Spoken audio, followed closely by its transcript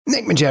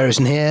Nick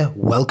Majerison here.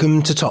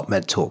 Welcome to Top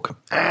Med Talk.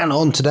 And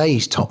on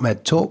today's Top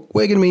Med Talk,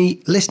 we're going to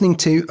be listening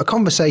to a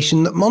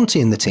conversation that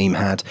Monty and the team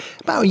had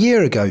about a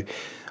year ago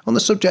on the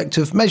subject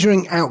of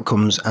measuring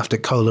outcomes after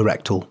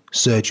colorectal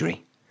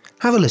surgery.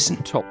 Have a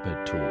listen. Top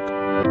Med Talk.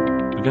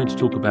 We're going to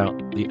talk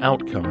about the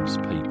outcomes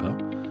paper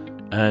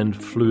and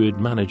fluid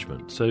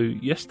management. So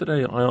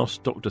yesterday I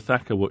asked Dr.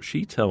 Thacker what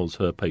she tells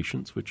her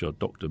patients, which are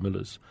Dr.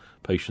 Miller's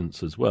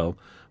patients as well,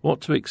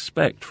 what to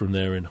expect from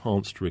their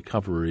enhanced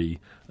recovery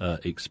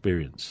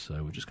experience.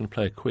 So we're just going to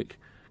play a quick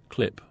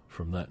clip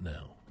from that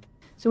now.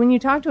 So when you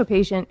talk to a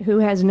patient who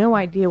has no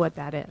idea what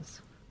that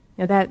is,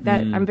 you know,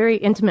 I'm very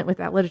intimate with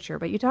that literature,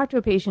 but you talk to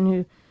a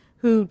patient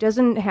who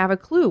doesn't have a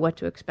clue what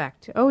to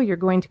expect. Oh, you're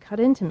going to cut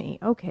into me.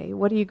 Okay,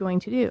 what are you going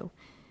to do?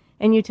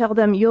 And you tell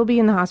them you'll be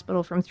in the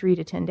hospital from 3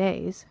 to 10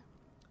 days.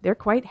 They're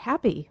quite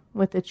happy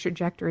with the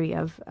trajectory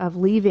of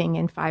leaving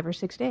in 5 or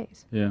 6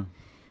 days. Yeah.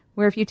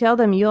 Where if you tell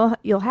them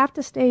you'll have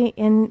to stay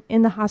in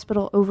the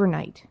hospital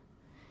overnight.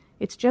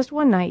 It's just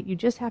one night. You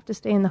just have to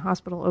stay in the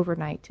hospital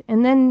overnight.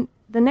 And then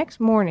the next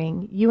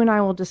morning, you and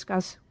I will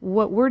discuss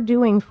what we're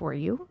doing for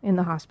you in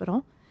the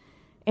hospital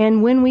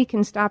and when we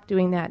can stop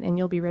doing that and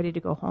you'll be ready to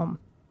go home.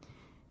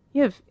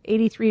 You have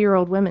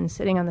 83-year-old women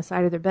sitting on the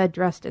side of their bed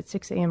dressed at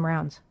 6 a.m.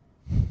 rounds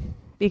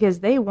because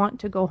they want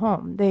to go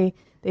home. They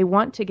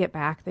want to get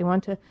back. They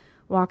want to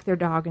walk their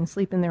dog and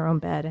sleep in their own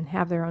bed and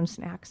have their own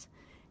snacks.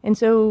 And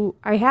so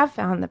I have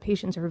found that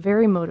patients are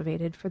very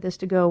motivated for this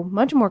to go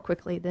much more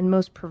quickly than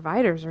most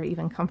providers are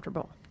even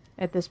comfortable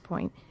at this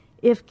point,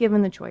 if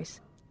given the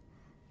choice.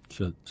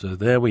 So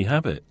there we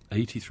have it.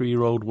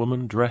 83-year-old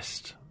woman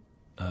dressed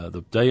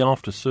the day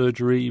after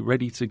surgery,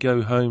 ready to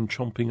go home,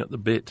 chomping at the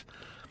bit.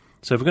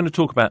 So if we're going to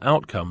talk about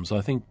outcomes,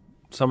 I think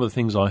some of the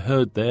things I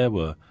heard there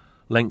were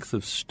length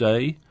of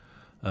stay,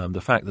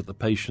 the fact that the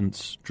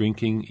patient's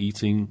drinking,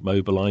 eating,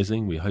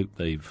 mobilising, we hope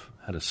they've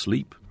had a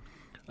sleep,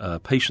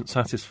 patient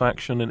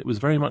satisfaction, and it was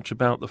very much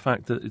about the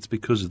fact that it's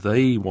because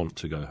they want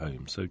to go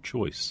home, so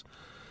choice.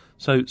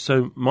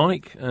 So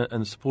Mike,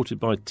 and supported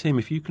by Tim,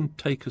 if you can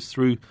take us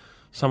through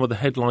some of the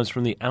headlines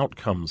from the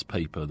outcomes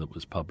paper that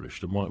was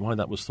published and why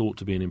that was thought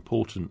to be an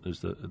important as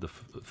the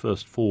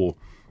first 4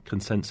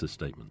 consensus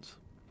statements.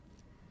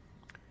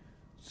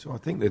 So I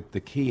think that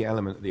the key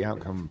element that the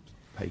outcomes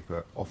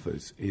paper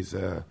offers is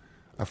a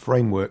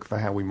framework for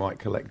how we might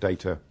collect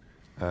data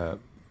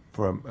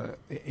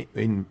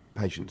in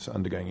patients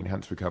undergoing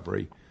enhanced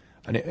recovery,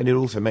 and it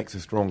also makes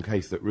a strong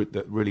case that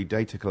really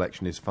data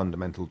collection is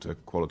fundamental to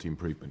quality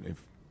improvement.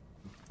 If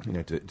you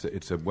know,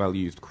 it's a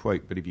well-used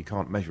quote, but if you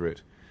can't measure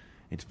it,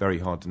 it's very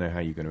hard to know how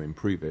you're going to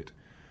improve it.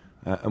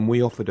 And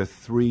we offered a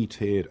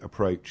 3-tiered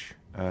approach,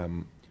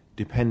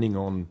 depending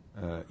on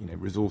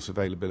resource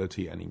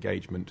availability and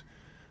engagement,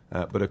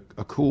 but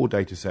a core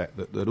data set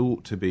that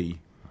ought to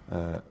be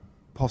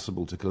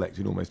possible to collect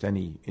in almost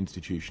any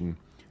institution.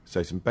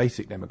 So some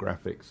basic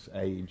demographics,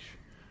 age,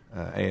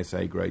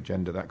 ASA grade,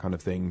 gender, that kind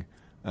of thing,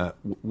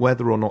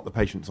 whether or not the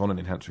patient's on an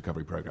enhanced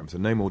recovery program. So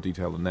no more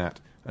detail than that.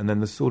 And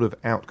then the sort of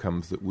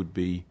outcomes that would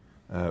be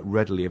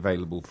readily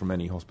available from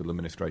any hospital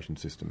administration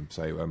system.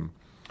 So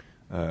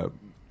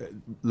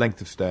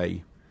length of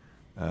stay,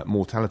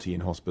 mortality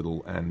in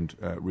hospital, and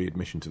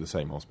readmission to the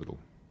same hospital.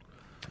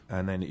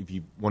 And then if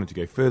you wanted to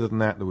go further than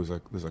that,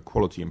 there's a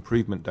quality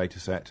improvement data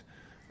set,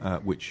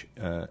 which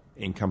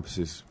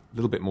encompasses a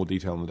little bit more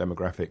detail on the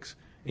demographics.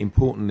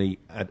 Importantly,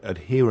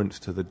 adherence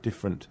to the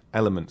different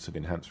elements of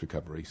enhanced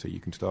recovery, so you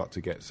can start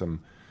to get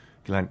some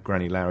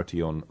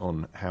granularity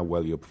on how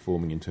well you're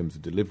performing in terms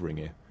of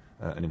delivering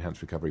an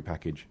enhanced recovery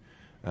package,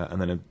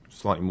 and then a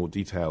slightly more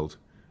detailed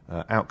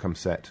outcome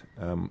set,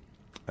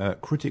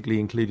 critically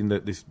including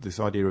this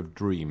idea of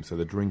DREAM, so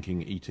the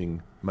drinking,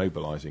 eating,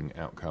 mobilising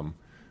outcome,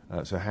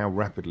 so how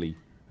rapidly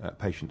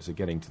patients are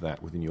getting to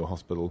that within your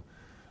hospital.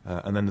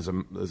 And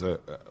then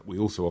we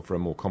also offer a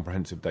more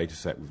comprehensive data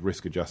set with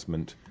risk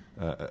adjustment,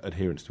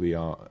 adherence to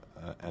ER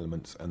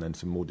elements, and then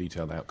some more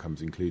detailed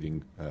outcomes,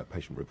 including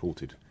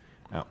patient-reported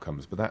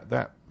outcomes. But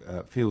that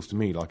feels to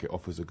me like it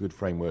offers a good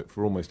framework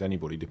for almost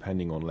anybody,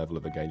 depending on level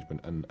of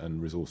engagement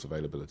and resource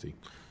availability.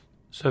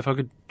 So if I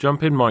could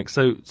jump in, Mike.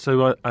 So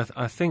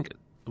I think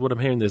what I'm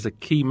hearing, there's a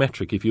key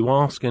metric. If you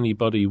ask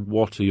anybody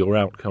what are your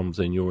outcomes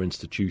in your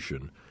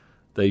institution,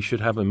 they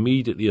should have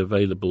immediately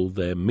available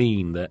their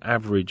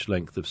average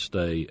length of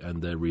stay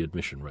and their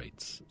readmission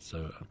rates.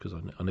 So, because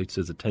I notice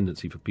there's a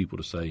tendency for people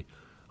to say,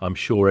 I'm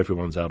sure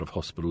everyone's out of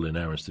hospital in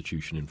our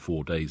institution in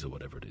 4 days or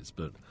whatever it is.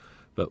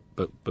 But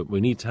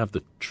we need to have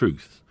the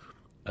truth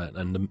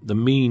and the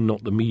mean,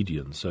 not the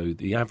median. So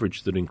the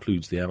average that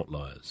includes the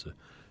outliers.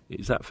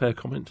 Is that a fair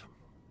comment?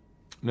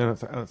 No,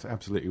 that's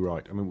absolutely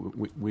right. I mean,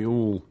 we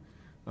all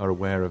are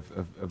aware of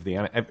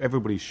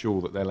everybody's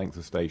sure that their length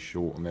of stay is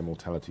short and their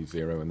mortality is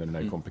 0 and there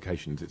are no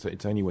complications.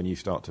 It's only when you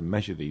start to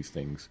measure these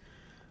things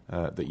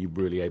that you're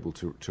really able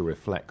to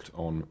reflect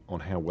on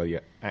how well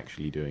you're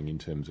actually doing in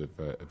terms of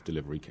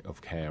delivery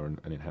of care and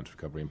enhanced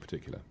recovery in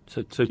particular.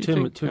 So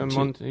Tim,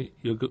 Monty,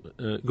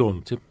 go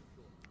on, Tim.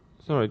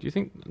 Sorry, do you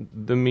think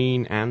the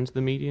mean and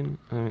the median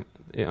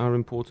are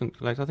important to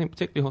collect? I think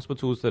particularly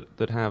hospitals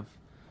that have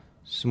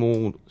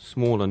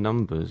smaller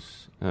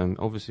numbers,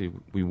 obviously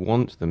we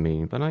want the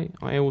mean, but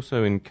I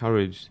also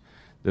encourage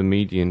the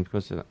median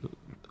because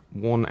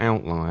one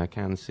outlier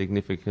can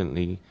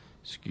significantly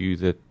skew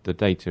the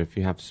data if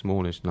you have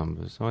smallish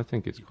numbers. So I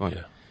think it's quite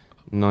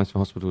nice for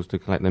hospitals to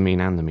collect the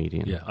mean and the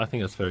median. Yeah, I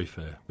think that's very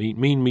fair.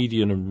 Mean,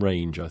 median and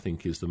range, I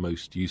think, is the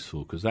most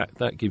useful because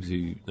that gives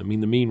you... I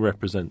mean, the mean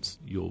represents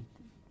your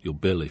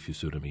bill, if you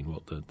see what I mean,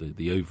 what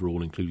the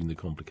overall, including the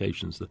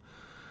complications.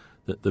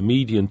 The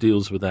median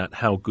deals with that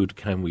how good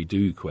can we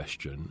do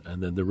question,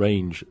 and then the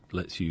range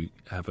lets you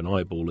have an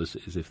eyeball as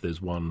if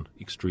there's one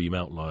extreme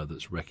outlier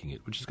that's wrecking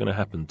it, which is going to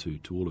happen to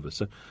all of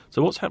us.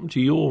 So what's happened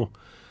to your...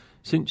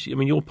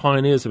 you're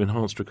pioneers of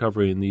enhanced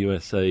recovery in the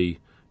USA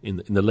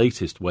in the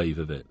latest wave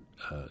of it,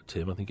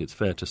 Tim. I think it's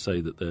fair to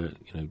say that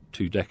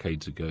 2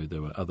 decades ago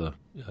there were other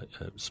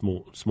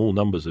small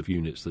numbers of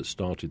units that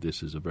started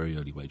this as a very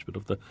early wave. But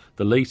of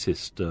the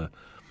latest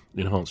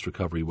enhanced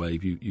recovery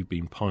wave, you've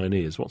been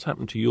pioneers. What's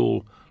happened to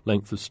your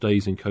length of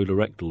stays in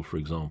colorectal, for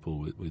example,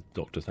 with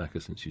Dr.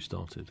 Thacker since you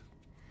started?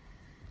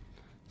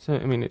 So,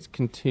 it's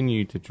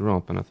continued to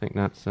drop, and I think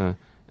that's an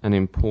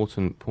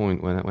important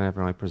point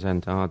whenever I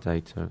present our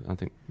data. I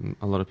think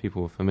a lot of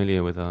people are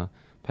familiar with our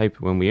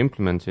paper. When we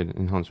implemented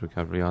enhanced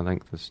recovery, our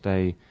length of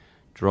stay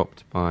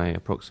dropped by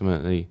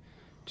approximately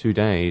 2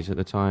 days. At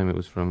the time, it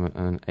was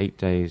from 8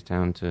 days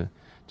down to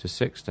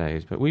 6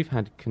 days. But we've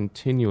had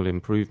continual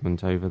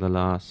improvement over the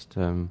last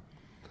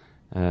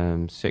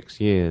 6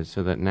 years,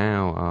 so that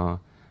now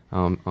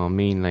our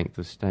mean length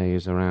of stay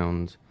is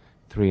around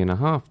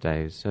 3.5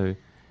 days. So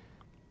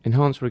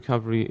enhanced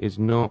recovery is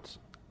not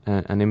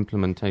an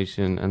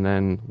implementation and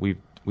then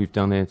we've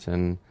done it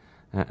and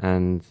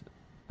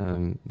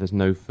there's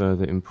no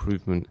further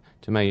improvement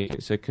to make.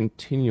 It's a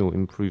continual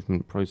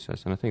improvement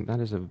process, and I think that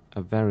is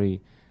a very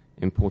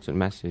important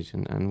message,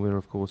 and we're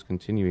of course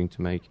continuing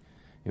to make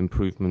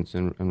improvements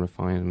and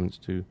refinements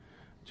to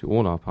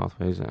all our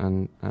pathways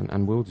and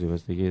will do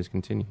as the years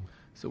continue.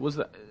 So was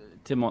that,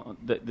 Tim,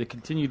 the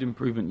continued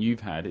improvement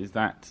you've had, is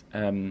that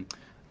an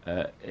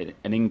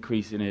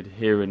increase in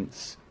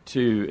adherence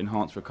to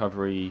enhanced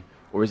recovery,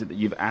 or is it that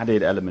you've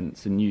added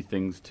elements and new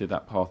things to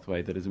that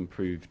pathway that has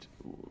improved?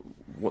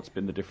 What's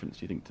been the difference,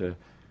 do you think, to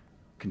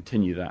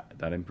continue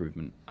that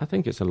improvement? I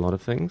think it's a lot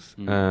of things.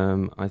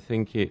 I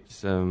think it's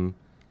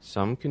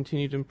some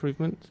continued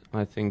improvement.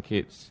 I think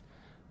it's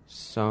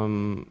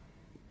some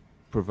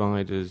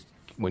providers,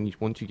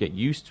 once you get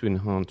used to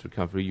enhanced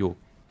recovery, your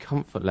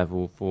comfort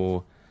level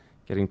for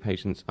getting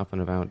patients up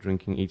and about,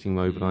 drinking, eating,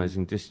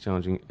 mobilising,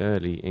 discharging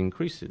early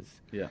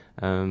increases. Yeah.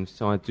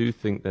 So I do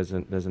think there's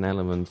an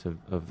element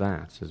of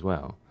that as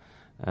well.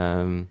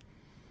 And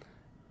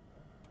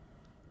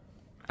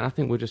I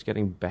think we're just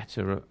getting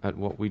better at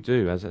what we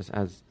do. As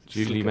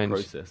Julie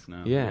mentioned, process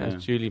now.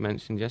 As Julie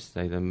mentioned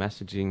yesterday, the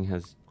messaging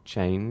has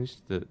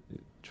changed. That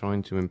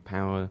trying to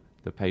empower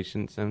the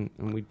patients, and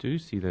we do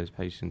see those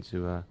patients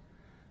who are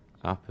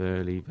up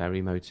early,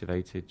 very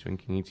motivated,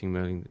 drinking,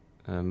 eating,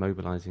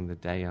 mobilising the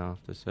day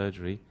after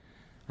surgery.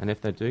 And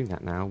if they're doing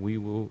that now, we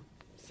will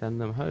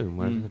send them home,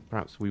 whereas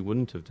perhaps we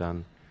wouldn't have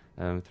done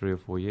 3 or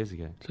 4 years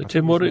ago. So,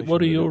 Tim, what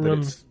are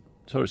your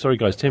sorry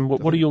guys, Tim,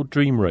 what are your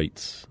dream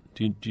rates?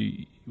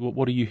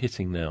 What are you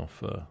hitting now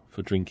for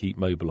drink, eat,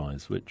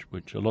 mobilise, which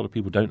a lot of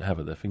people don't have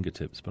at their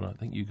fingertips, but I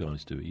think you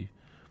guys do.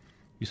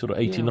 You sort of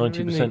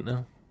 80-90%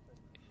 now?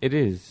 It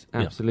is,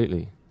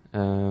 absolutely.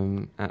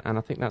 And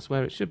I think that's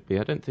where it should be.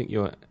 I don't think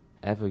you're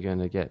ever going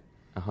to get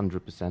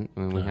 100%.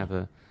 We have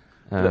a...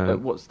 at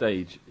what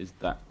stage is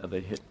that? Are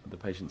the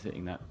patients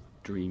hitting that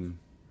dream?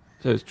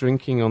 So it's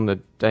drinking on the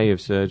day of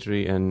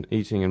surgery and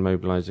eating and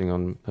mobilising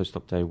on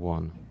post-op day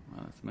 1.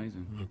 Wow, that's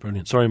amazing. Oh,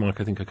 brilliant. Sorry,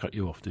 Mike, I think I cut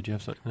you off. Did you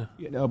have something there?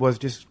 Yeah, no, I was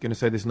just going to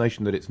say this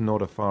notion that it's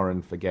not a fire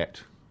and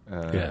forget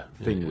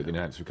thing with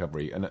enhanced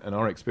recovery. And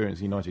our experience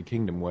in the United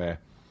Kingdom where...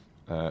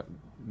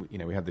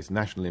 we had this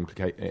national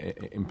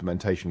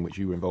implementation which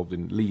you were involved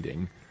in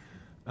leading,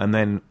 and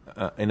then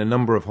in a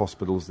number of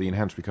hospitals the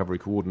enhanced recovery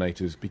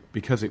coordinators,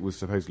 because it was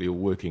supposedly all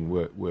working,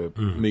 were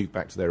moved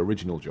back to their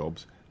original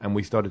jobs, and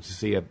we started to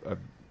see a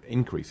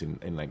increase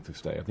in length of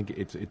stay. I think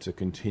it's a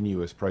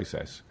continuous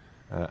process,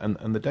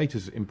 and the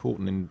data's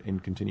important in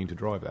continuing to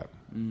drive that.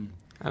 And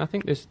I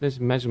think this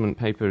measurement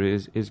paper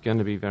is going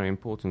to be very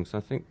important,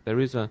 because I think there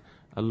is a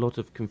lot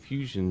of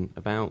confusion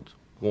about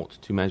what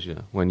to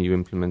measure when you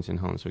implement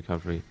enhanced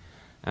recovery.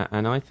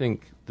 And I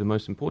think the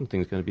most important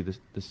thing is going to be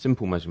the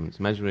simple measurements,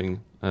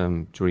 measuring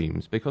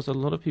dreams, because a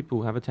lot of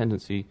people have a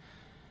tendency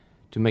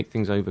to make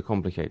things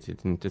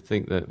overcomplicated and to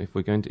think that if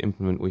we're going to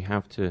implement, we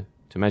have to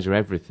measure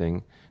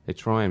everything. They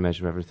try and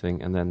measure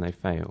everything and then they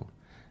fail.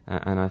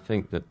 And I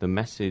think that the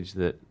message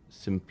that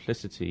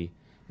simplicity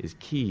is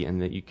key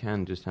and that you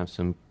can just have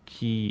some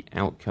key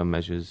outcome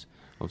measures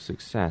of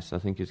success, I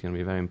think is going to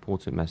be a very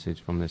important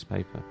message from this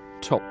paper.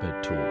 Top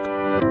Med Talk.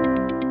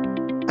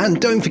 And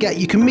don't forget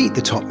you can meet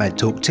the Top Med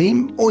Talk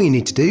team. All you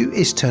need to do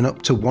is turn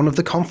up to one of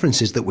the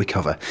conferences that we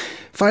cover.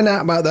 Find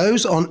out about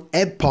those on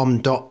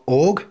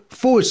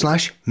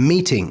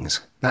edpom.org/meetings.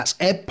 That's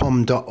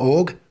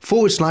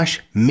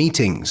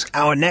edpom.org/meetings.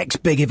 Our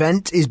next big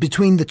event is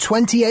between the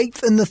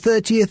 28th and the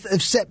 30th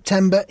of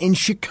September in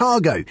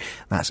Chicago.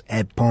 That's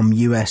EdPom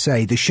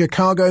USA, the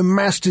Chicago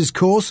Masters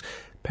Course,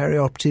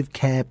 Perioperative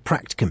Care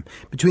Practicum.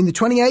 Between the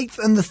 28th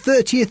and the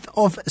 30th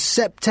of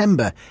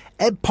September.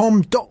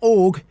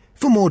 edpom.org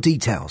for more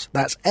details.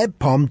 That's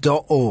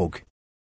edpom.org.